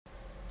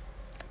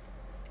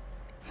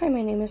Hi,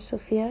 my name is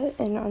Sophia,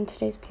 and on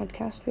today's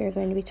podcast, we are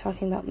going to be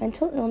talking about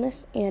mental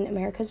illness and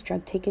America's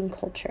drug-taking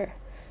culture.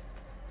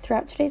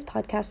 Throughout today's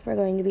podcast, we're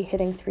going to be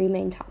hitting three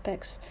main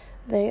topics.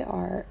 They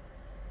are,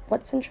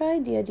 what central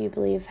idea do you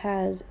believe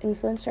has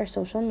influenced our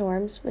social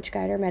norms, which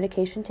guide our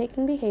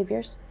medication-taking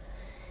behaviors?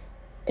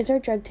 Is our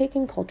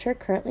drug-taking culture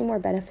currently more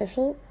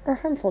beneficial or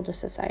harmful to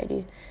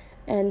society,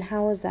 and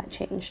how has that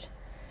changed?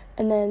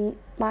 And then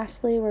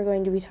lastly, we're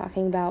going to be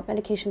talking about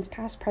medication's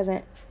past,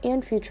 present,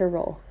 and future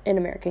role in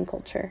American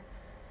culture.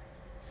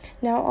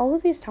 Now, all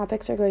of these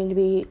topics are going to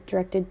be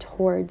directed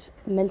towards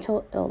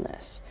mental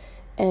illness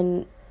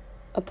and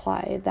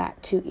apply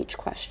that to each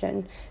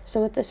question.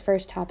 So with this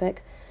first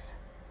topic,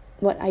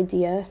 what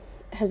idea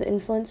has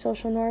influenced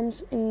social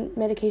norms in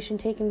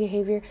medication-taking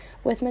behavior?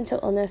 With mental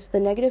illness, the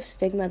negative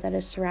stigma that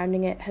is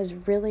surrounding it has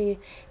really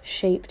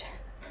shaped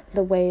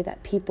the way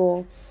that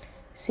people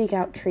seek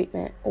out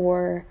treatment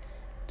or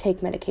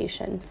take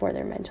medication for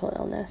their mental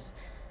illness.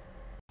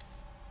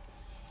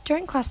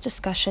 During class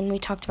discussion, we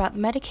talked about the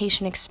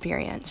medication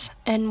experience,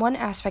 and one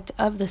aspect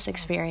of this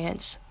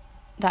experience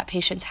that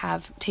patients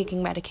have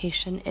taking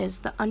medication is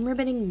the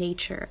unremitting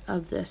nature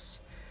of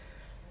this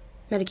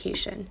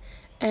medication.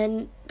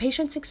 And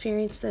patients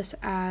experience this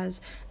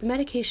as the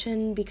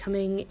medication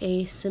becoming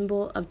a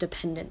symbol of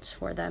dependence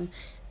for them,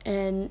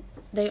 and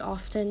they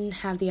often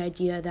have the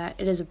idea that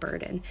it is a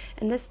burden.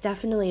 And this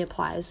definitely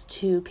applies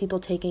to people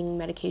taking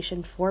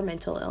medication for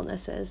mental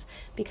illnesses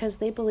because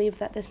they believe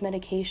that this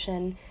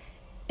medication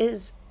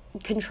is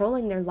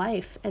controlling their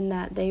life and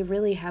that they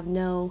really have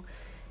no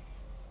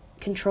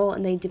control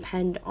and they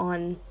depend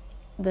on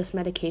this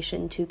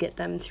medication to get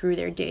them through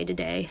their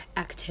day-to-day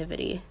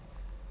activity.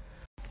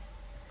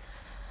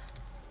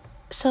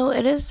 So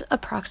it is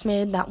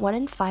approximated that 1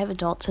 in 5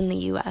 adults in the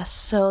U.S.,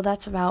 so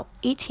that's about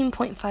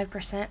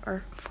 18.5%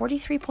 or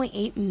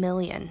 43.8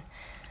 million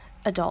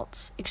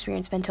adults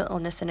experience mental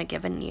illness in a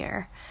given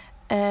year.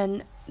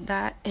 And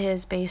that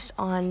is based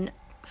on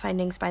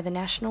findings by the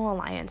National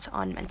Alliance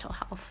on Mental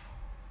Health.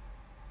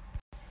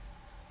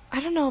 I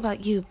don't know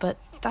about you, but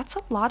that's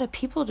a lot of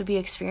people to be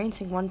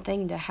experiencing one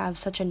thing to have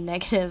such a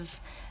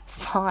negative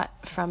thought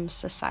from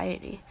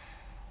society.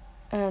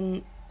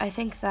 And I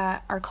think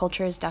that our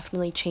culture is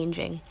definitely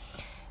changing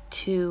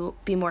to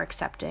be more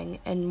accepting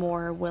and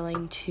more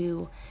willing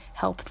to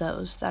help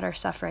those that are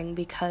suffering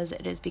because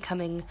it is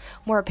becoming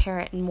more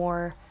apparent and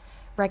more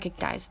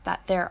recognized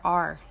that there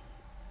are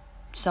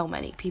so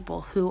many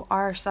people who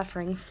are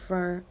suffering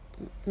for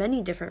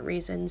many different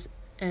reasons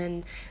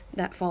and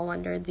that fall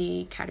under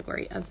the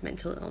category of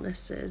mental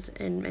illnesses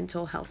and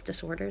mental health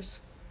disorders.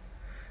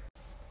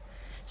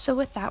 So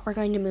with that, we're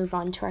going to move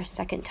on to our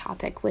second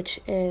topic, which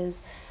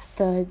is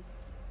the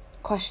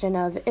question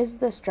of, is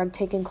this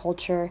drug-taking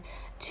culture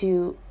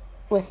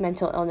with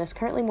mental illness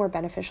currently more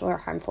beneficial or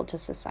harmful to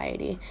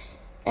society?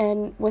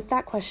 And with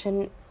that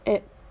question,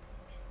 it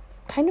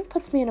kind of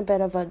puts me in a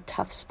bit of a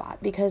tough spot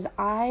because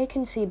I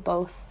can see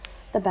both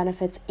the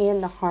benefits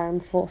and the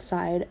harmful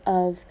side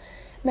of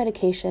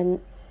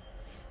medication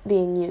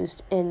being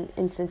used in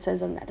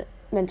instances of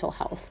mental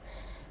health.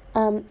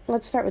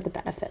 Let's start with the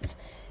benefits.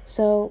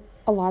 So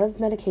a lot of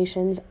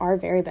medications are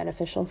very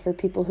beneficial for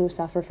people who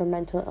suffer from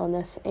mental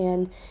illness,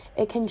 and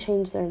it can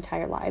change their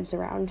entire lives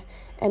around.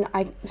 And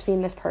I've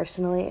seen this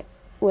personally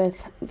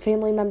with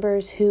family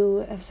members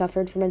who have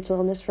suffered from mental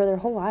illness for their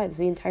whole lives.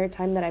 The entire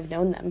time that I've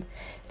known them,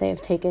 they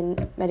have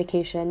taken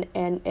medication,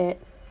 and it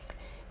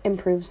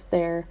improves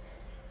their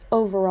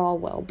overall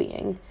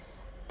well-being.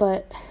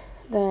 But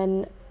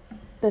then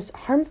this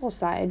harmful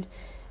side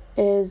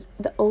is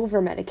the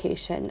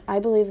over-medication. I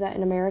believe that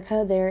in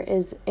America there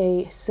is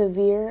a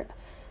severe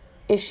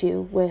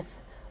issue with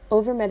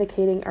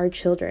over-medicating our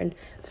children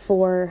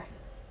for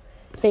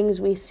things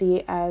we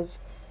see as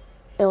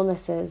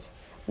illnesses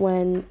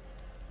when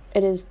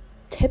it is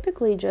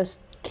typically just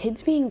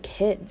kids being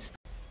kids.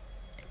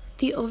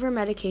 The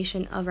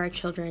over-medication of our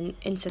children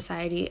in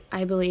society,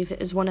 I believe,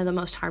 is one of the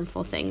most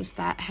harmful things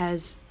that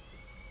has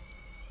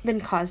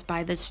been caused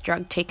by this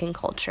drug-taking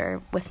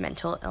culture with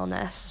mental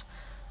illness.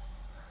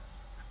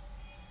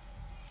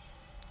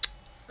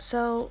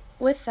 So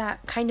with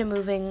that, kind of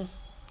moving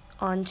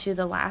on to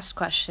the last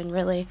question,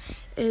 really,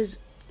 is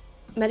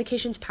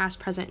medication's past,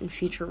 present, and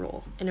future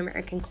role in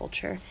American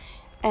culture.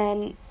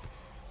 And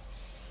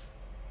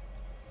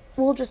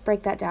we'll just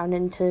break that down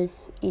into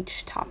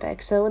each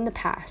topic. So in the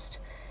past,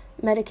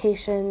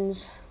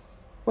 medications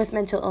with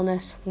mental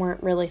illness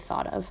weren't really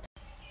thought of.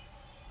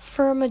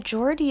 For a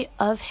majority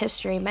of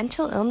history,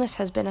 mental illness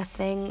has been a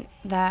thing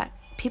that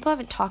people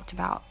haven't talked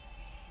about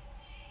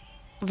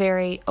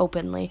very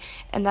openly,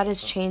 and that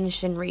has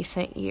changed in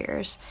recent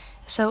years.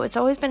 So it's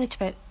always been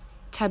a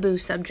taboo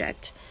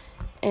subject.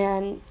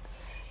 And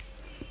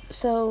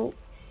so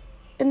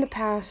in the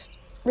past,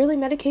 really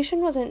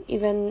medication wasn't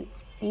even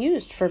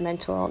used for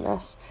mental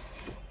illness.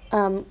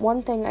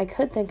 One thing I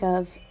could think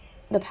of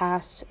the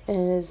past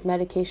is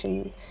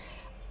medication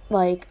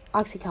like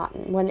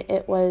OxyContin. When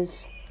it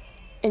was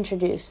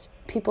introduced,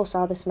 people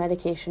saw this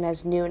medication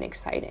as new and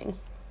exciting.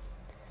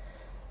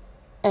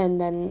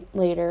 And then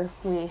later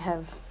we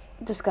have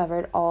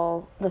discovered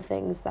all the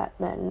things that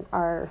then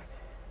are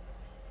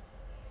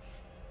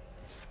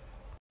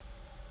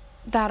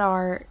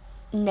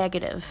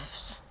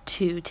negatives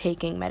to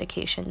taking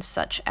medications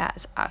such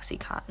as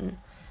OxyContin.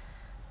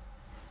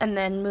 And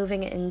then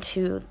moving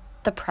into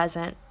the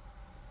present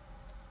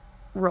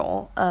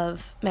role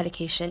of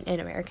medication in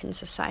American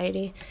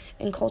society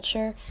and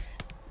culture.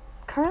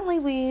 Currently,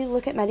 we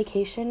look at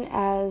medication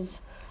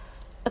as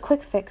a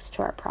quick fix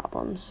to our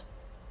problems.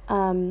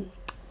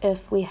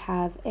 If we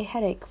have a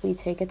headache, we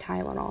take a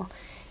Tylenol.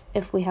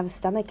 If we have a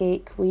stomach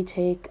ache, we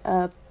take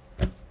a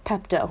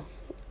Pepto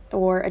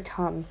or a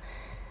Tum.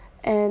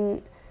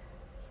 And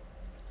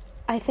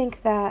I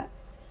think that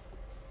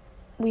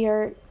we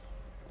are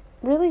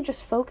really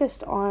just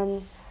focused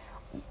on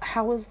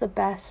how is the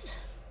best,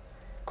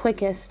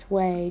 quickest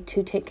way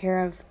to take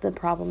care of the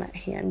problem at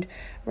hand,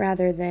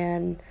 rather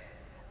than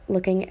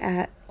looking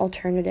at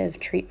alternative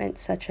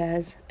treatments such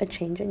as a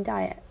change in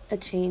diet, a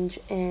change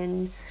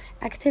in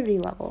activity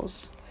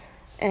levels,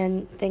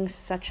 and things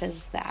such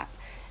as that.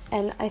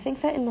 And I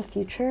think that in the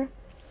future,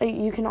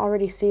 you can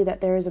already see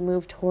that there is a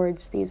move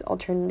towards these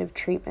alternative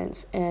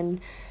treatments and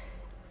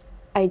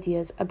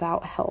ideas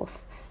about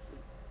health,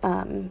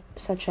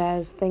 such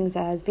as things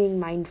as being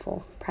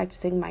mindful,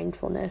 practicing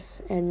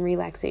mindfulness and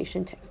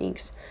relaxation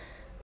techniques.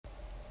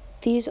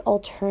 These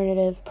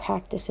alternative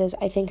practices,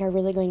 I think, are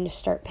really going to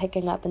start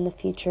picking up in the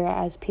future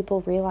as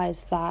people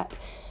realize that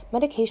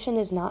medication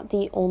is not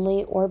the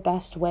only or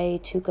best way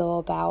to go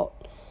about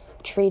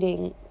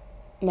treating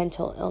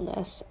mental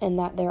illness, and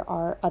that there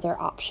are other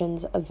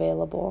options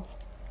available.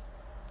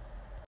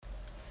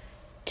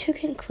 To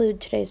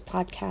conclude today's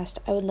podcast,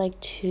 I would like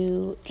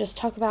to just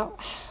talk about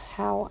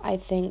how I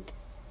think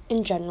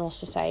in general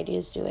society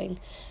is doing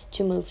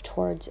to move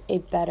towards a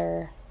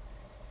better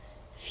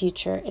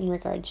future in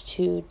regards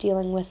to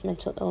dealing with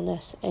mental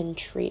illness and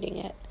treating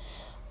it.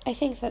 I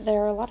think that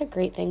there are a lot of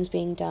great things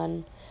being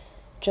done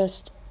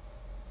just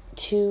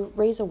to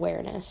raise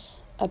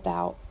awareness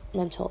about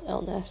mental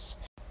illness.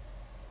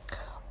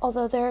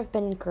 Although there have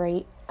been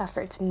great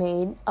efforts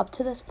made up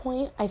to this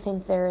point, I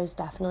think there is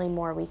definitely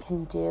more we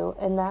can do,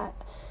 and that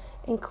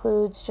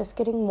includes just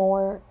getting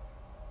more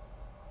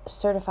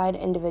certified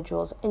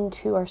individuals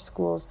into our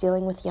schools,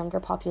 dealing with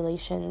younger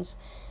populations.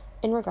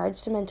 In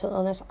regards to mental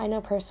illness, I know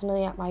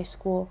personally at my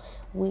school,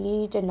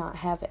 we did not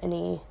have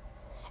any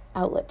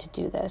outlet to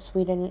do this.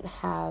 We didn't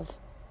have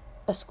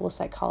a school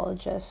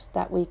psychologist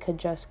that we could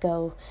just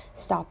go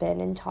stop in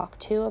and talk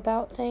to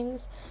about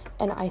things.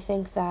 And I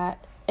think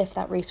that if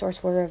that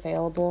resource were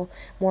available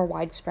more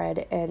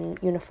widespread and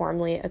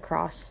uniformly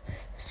across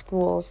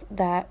schools,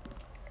 that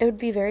it would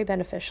be very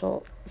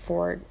beneficial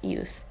for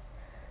youth.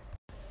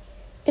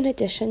 In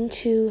addition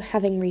to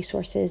having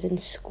resources in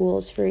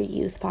schools for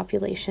youth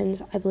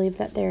populations, I believe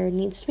that there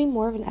needs to be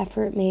more of an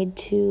effort made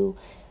to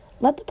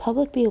let the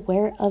public be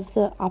aware of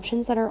the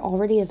options that are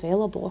already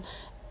available.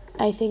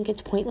 I think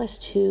it's pointless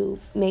to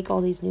make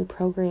all these new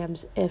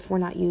programs if we're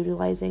not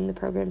utilizing the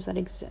programs that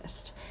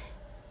exist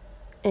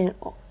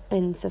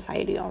in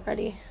society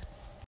already.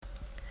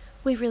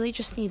 We really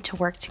just need to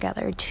work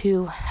together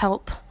to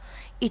help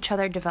each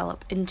other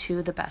develop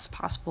into the best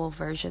possible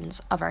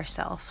versions of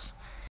ourselves.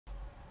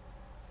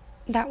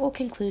 That will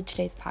conclude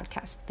today's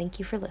podcast. Thank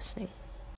you for listening.